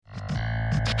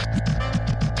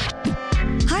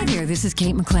there, this is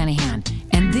Kate McClanahan,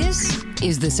 and this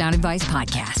is the Sound Advice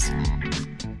Podcast.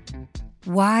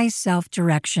 Why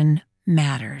self-direction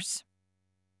matters.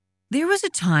 There was a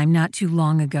time not too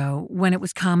long ago when it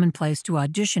was commonplace to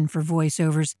audition for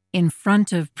voiceovers in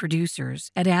front of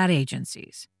producers at ad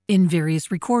agencies, in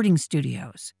various recording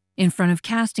studios, in front of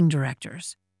casting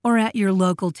directors, or at your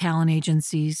local talent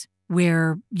agencies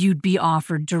where you'd be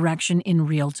offered direction in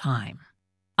real time.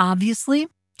 Obviously,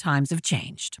 times have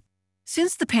changed.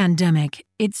 Since the pandemic,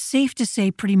 it's safe to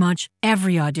say pretty much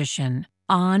every audition,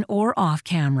 on or off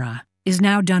camera, is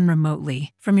now done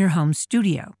remotely from your home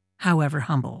studio, however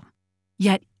humble.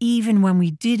 Yet even when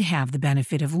we did have the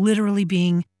benefit of literally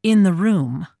being in the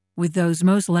room with those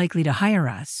most likely to hire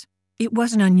us, it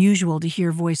wasn't unusual to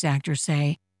hear voice actors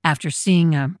say, after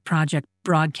seeing a project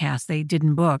broadcast they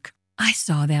didn't book, "I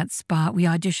saw that spot we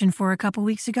auditioned for a couple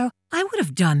weeks ago. I would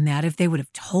have done that if they would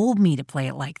have told me to play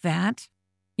it like that."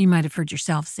 You might have heard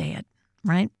yourself say it,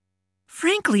 right?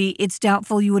 Frankly, it's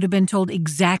doubtful you would have been told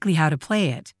exactly how to play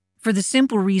it, for the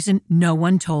simple reason no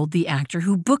one told the actor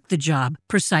who booked the job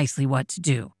precisely what to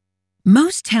do.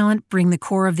 Most talent bring the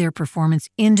core of their performance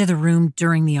into the room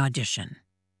during the audition.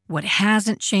 What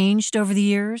hasn't changed over the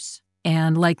years,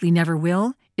 and likely never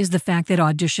will, is the fact that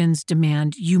auditions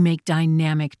demand you make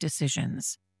dynamic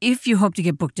decisions, if you hope to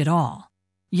get booked at all.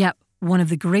 Yet, one of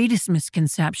the greatest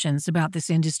misconceptions about this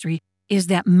industry is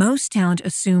that most talent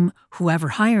assume whoever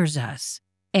hires us,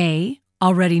 A,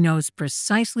 already knows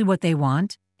precisely what they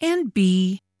want, and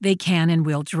B, they can and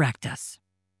will direct us.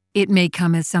 It may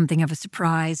come as something of a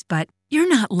surprise, but you're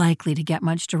not likely to get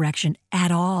much direction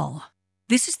at all.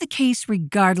 This is the case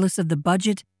regardless of the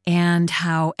budget and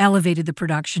how elevated the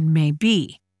production may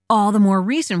be. All the more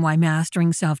reason why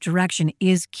mastering self-direction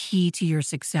is key to your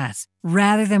success,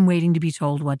 rather than waiting to be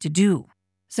told what to do.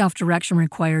 Self-direction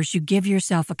requires you give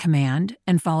yourself a command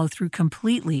and follow through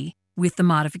completely with the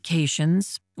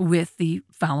modifications with the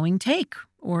following take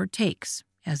or takes,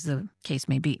 as the case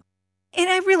may be. And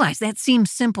I realize that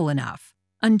seems simple enough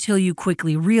until you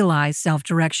quickly realize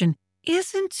self-direction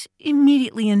isn't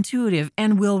immediately intuitive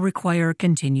and will require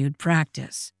continued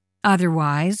practice.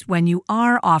 Otherwise, when you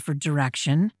are offered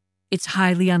direction, it's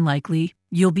highly unlikely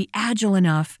you'll be agile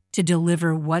enough to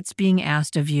deliver what's being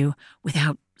asked of you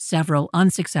without several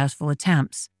unsuccessful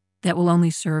attempts that will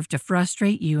only serve to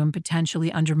frustrate you and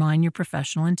potentially undermine your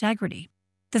professional integrity.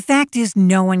 The fact is,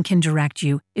 no one can direct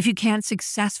you if you can't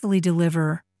successfully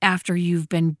deliver after you've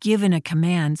been given a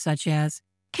command such as,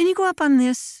 "Can you go up on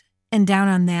this and down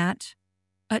on that?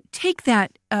 Take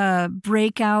that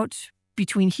breakout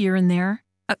between here and there.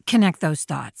 Connect those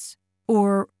thoughts.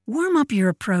 Or warm up your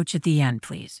approach at the end,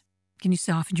 please. Can you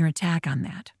soften your attack on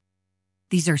that?"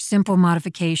 These are simple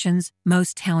modifications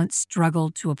most talent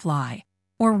struggle to apply.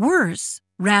 Or worse,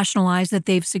 rationalize that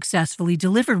they've successfully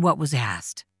delivered what was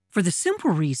asked. For the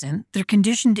simple reason, they're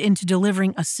conditioned into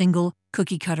delivering a single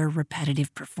cookie-cutter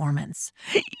repetitive performance.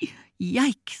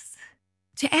 Yikes.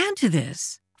 To add to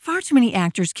this, far too many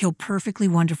actors kill perfectly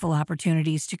wonderful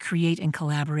opportunities to create and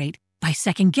collaborate by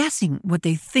second-guessing what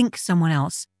they think someone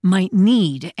else might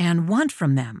need and want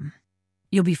from them.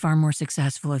 You'll be far more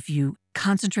successful if you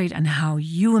concentrate on how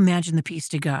you imagine the piece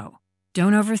to go.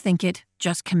 Don't overthink it,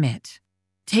 just commit.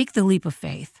 Take the leap of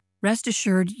faith. Rest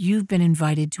assured you've been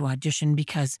invited to audition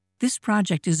because this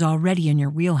project is already in your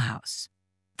wheelhouse.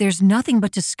 There's nothing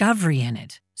but discovery in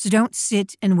it, so don't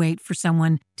sit and wait for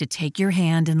someone to take your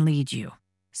hand and lead you.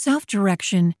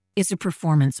 Self-direction is a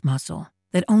performance muscle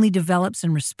that only develops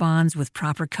and responds with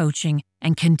proper coaching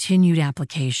and continued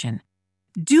application.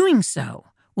 Doing so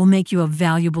will make you a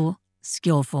valuable,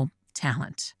 skillful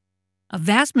talent. A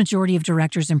vast majority of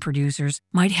directors and producers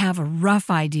might have a rough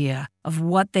idea of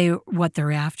what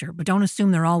they're after, but don't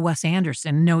assume they're all Wes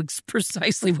Anderson and know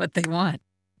precisely what they want.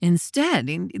 Instead,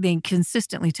 they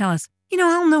consistently tell us,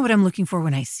 I'll know what I'm looking for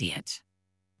when I see it.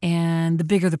 And the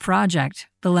bigger the project,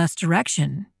 the less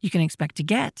direction you can expect to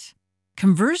get.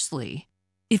 Conversely,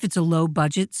 if it's a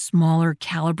low-budget, smaller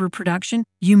caliber production,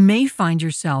 you may find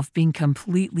yourself being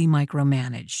completely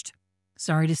micromanaged.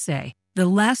 Sorry to say, the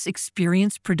less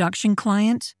experienced production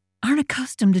client aren't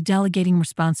accustomed to delegating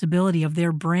responsibility of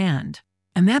their brand.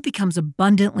 And that becomes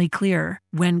abundantly clear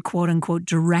when, quote-unquote,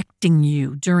 directing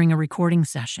you during a recording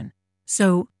session.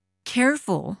 So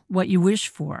careful what you wish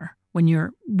for when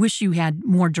you wish you had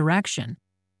more direction.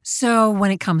 So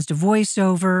when it comes to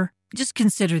voiceover, just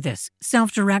consider this.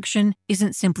 Self-direction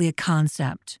isn't simply a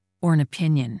concept or an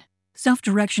opinion.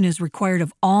 Self-direction is required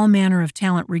of all manner of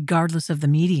talent regardless of the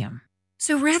medium.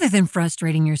 So rather than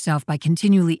frustrating yourself by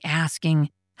continually asking,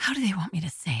 how do they want me to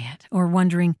say it? Or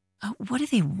wondering, what do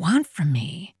they want from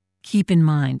me? Keep in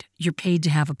mind, you're paid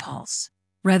to have a pulse.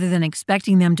 rather than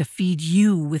expecting them to feed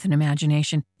you with an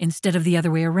imagination instead of the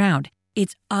other way around.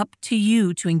 It's up to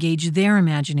you to engage their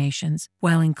imaginations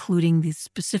while including the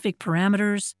specific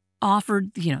parameters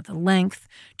offered, the length,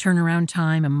 turnaround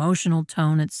time, emotional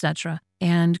tone, etc.,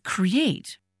 and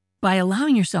create by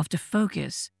allowing yourself to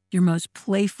focus your most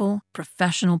playful,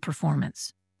 professional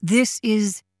performance. This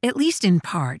is, at least in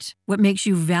part, what makes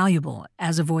you valuable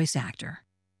as a voice actor.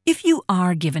 If you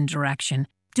are given direction,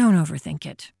 don't overthink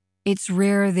it. It's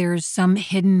rare there's some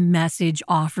hidden message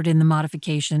offered in the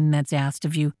modification that's asked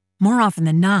of you. More often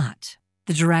than not,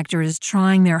 the director is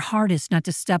trying their hardest not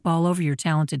to step all over your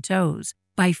talented toes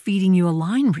by feeding you a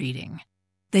line reading.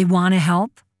 They want to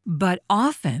help, but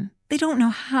often they don't know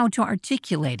how to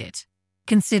articulate it.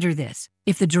 Consider this.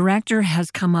 If the director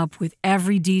has come up with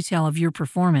every detail of your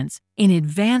performance in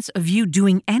advance of you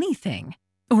doing anything,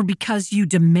 or because you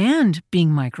demand being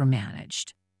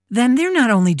micromanaged, then they're not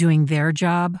only doing their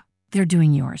job, they're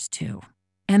doing yours too.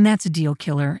 And that's a deal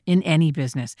killer in any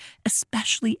business,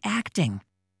 especially acting.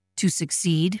 To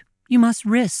succeed, you must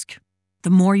risk. The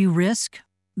more you risk,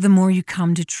 the more you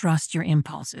come to trust your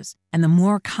impulses, and the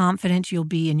more confident you'll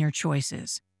be in your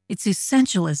choices. It's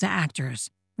essential as actors.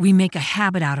 We make a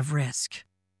habit out of risk.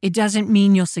 It doesn't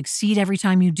mean you'll succeed every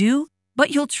time you do,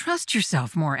 but you'll trust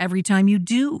yourself more every time you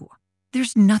do.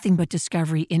 There's nothing but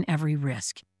discovery in every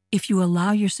risk if you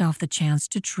allow yourself the chance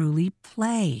to truly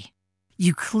play.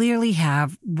 You clearly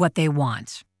have what they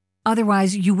want.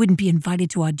 Otherwise, you wouldn't be invited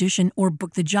to audition or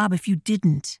book the job if you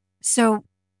didn't. So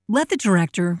let the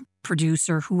director,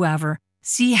 producer, whoever,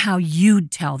 see how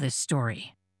you'd tell this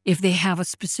story. If they have a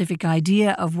specific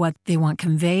idea of what they want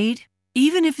conveyed,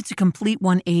 even if it's a complete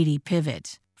 180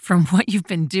 pivot from what you've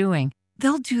been doing,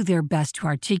 they'll do their best to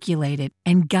articulate it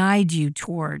and guide you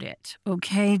toward it,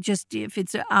 okay? Just if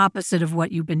it's the opposite of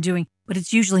what you've been doing, but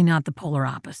it's usually not the polar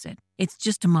opposite. It's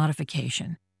just a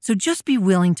modification. So just be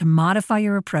willing to modify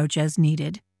your approach as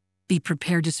needed. Be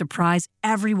prepared to surprise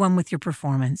everyone with your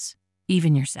performance,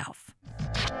 even yourself.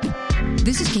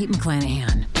 This is Kate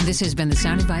McClanahan, and this has been the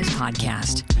Sound Advice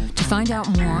Podcast. To find out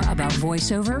more about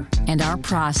voiceover and our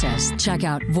process, check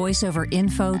out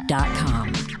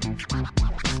voiceoverinfo.com.